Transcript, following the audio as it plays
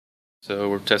So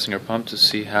we're testing our pump to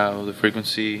see how the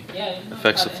frequency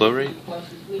affects the flow rate.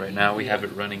 Right now we have it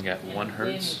running at 1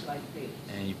 hertz,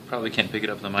 and you probably can't pick it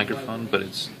up on the microphone, but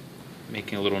it's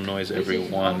making a little noise every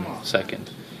 1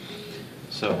 second.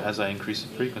 So as I increase the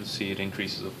frequency, it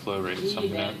increases the flow rate. So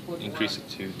I'm going to increase it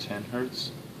to 10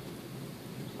 hertz.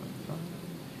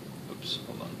 Oops,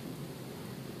 hold on.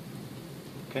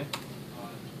 Okay.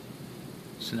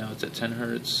 So now it's at 10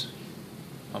 hertz.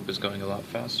 Pump is going a lot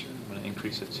faster. I'm going to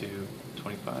increase it to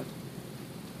 25.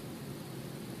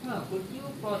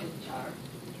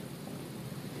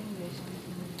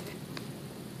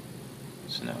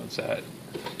 So now it's at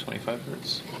 25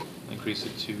 hertz. Increase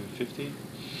it to 50.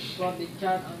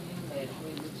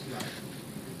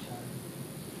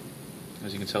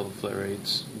 As you can tell, the flow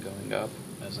rate's going up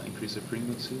as I increase the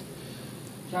frequency.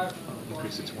 I'll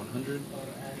increase it to 100.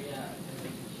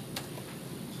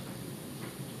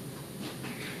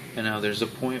 And now there's a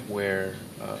point where,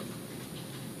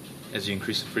 as you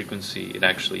increase the frequency, it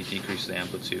actually decreases the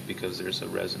amplitude because there's a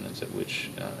resonance at which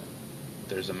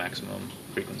there's a maximum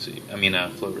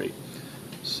flow rate.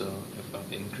 So if I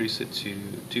increase it to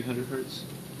 200 hertz,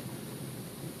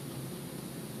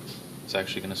 it's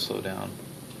actually going to slow down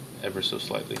ever so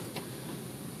slightly.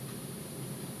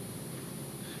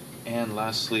 And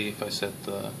lastly, if I set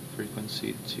the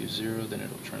frequency to 0, then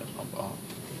it'll turn the pump off.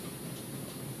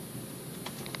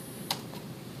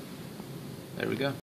 There we go.